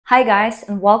Hi guys,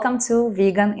 and welcome to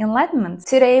Vegan Enlightenment.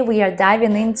 Today we are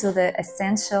diving into the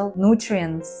essential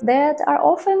nutrients that are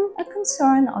often a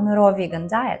concern on a raw vegan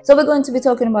diet. So we're going to be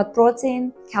talking about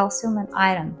protein, calcium and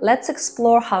iron. Let's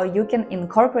explore how you can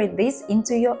incorporate this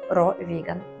into your raw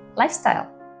vegan lifestyle.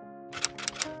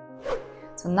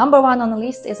 So number one on the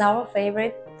list is our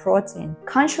favorite, protein.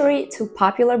 Contrary to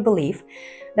popular belief,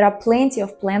 there are plenty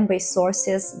of plant-based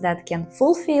sources that can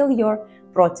fulfill your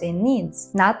protein needs.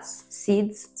 Nuts,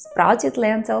 seeds, sprouted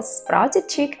lentils, sprouted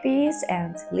chickpeas,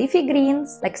 and leafy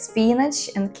greens like spinach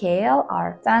and kale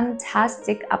are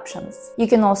fantastic options. You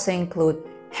can also include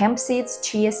hemp seeds,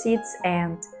 chia seeds,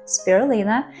 and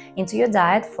spirulina into your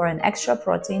diet for an extra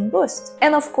protein boost.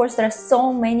 And of course, there are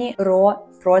so many raw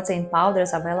protein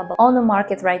powders available on the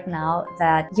market right now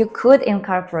that you could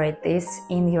incorporate this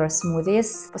in your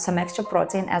smoothies for some extra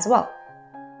protein as well.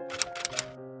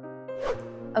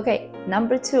 Okay,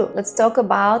 number two, let's talk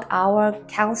about our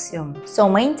calcium. So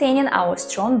maintaining our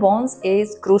strong bones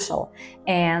is crucial,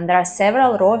 and there are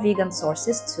several raw vegan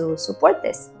sources to support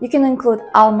this. You can include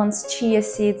almonds, chia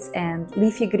seeds, and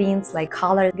leafy greens like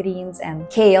collard greens and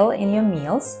kale in your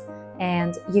meals.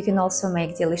 And you can also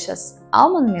make delicious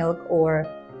almond milk or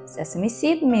sesame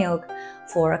seed milk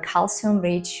for a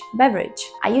calcium-rich beverage.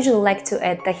 I usually like to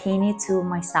add tahini to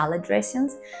my salad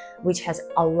dressings, which has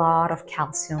a lot of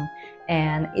calcium,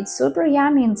 and it's super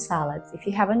yummy in salads. If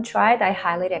you haven't tried, I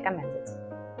highly recommend it.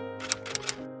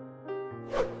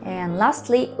 And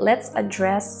lastly, let's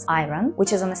address iron,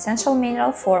 which is an essential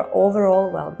mineral for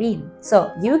overall well-being.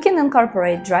 So you can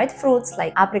incorporate dried fruits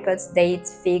like apricots,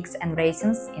 dates, figs, and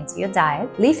raisins into your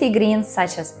diet. Leafy greens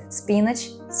such as spinach,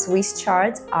 Swiss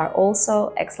chard are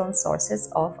also excellent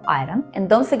sources of iron. And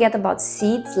don't forget about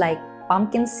seeds like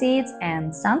pumpkin seeds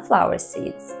and sunflower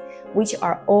seeds, which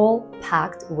are all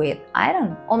packed with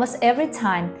iron. Almost every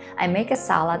time I make a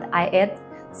salad, I add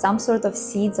some sort of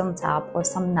seeds on top or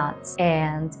some nuts,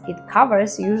 and it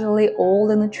covers usually all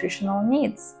the nutritional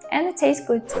needs, and it tastes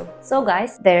good too. So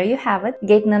guys, there you have it.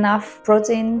 Getting enough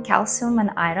protein, calcium and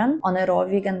iron on a raw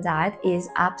vegan diet is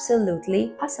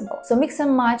absolutely possible. So mix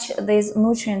and match these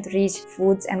nutrient-rich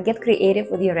foods and get creative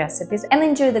with your recipes and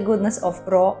enjoy the goodness of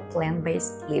raw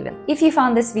plant-based living. If you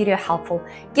found this video helpful,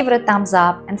 give it a thumbs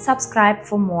up and subscribe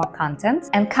for more content,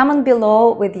 and comment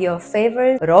below with your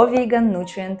favorite raw vegan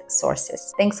nutrient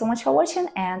sources. Thanks so much for watching,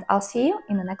 and I'll see you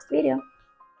in the next video.